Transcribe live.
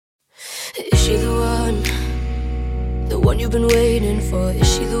Is she the one? The one you've been waiting for? Is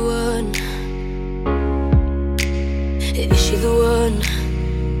she the one? Is she the one?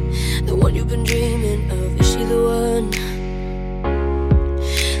 The one you've been dreaming of? Is she the one?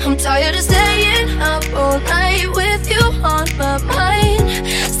 I'm tired of staying up all night with you on my mind.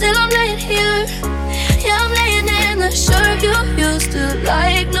 Still I'm laying here, yeah, I'm laying in the shirt you used to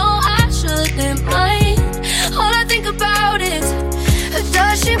like. No, I shouldn't mind. All I think about is,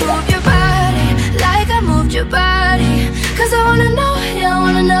 does she move your body like I moved your body? Cause I wanna know, yeah, I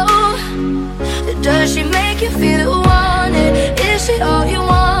wanna know. Does she make you feel wanted? Is she all you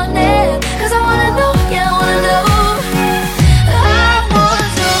wanted? Cause I wanna know, yeah, I wanna know.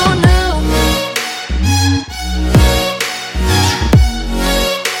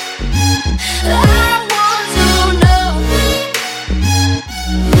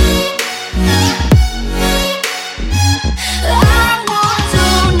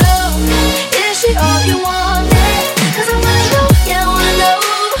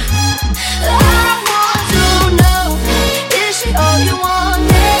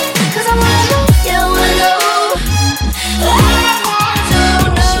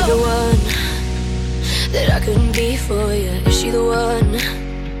 For you, is she the one?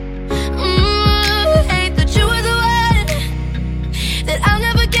 Hate that you were the one that I'll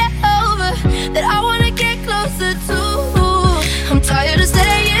never get over, that I wanna get closer to. I'm tired of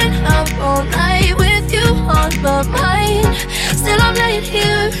staying up all night with you on my mind. Still I'm laying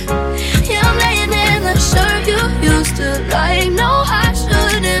here, yeah, I'm laying in the shirt you used to like. No, I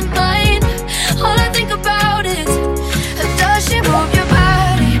shouldn't mind. All I think about is, does she move your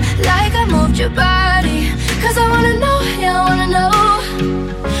body like I moved your body? Cause I wanna know, yeah, I wanna know.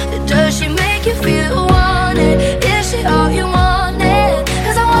 Does she make you feel wanted? Is she all you wanted?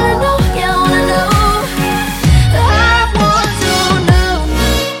 Cause I wanna know, yeah, I wanna know. I want to know.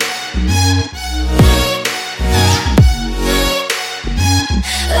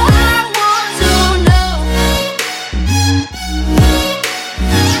 I want to know.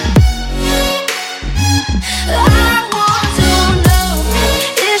 I want to know.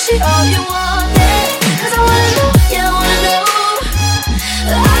 Is she all you wanted?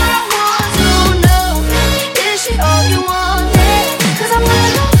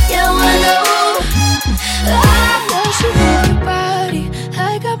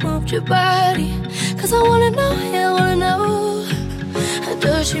 Your body, cause I wanna know, yeah, I wanna know.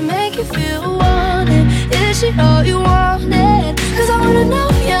 Does she make you feel wanted? Is she all you wanted? Cause I wanna know,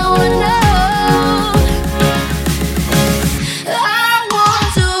 yeah, I wanna know.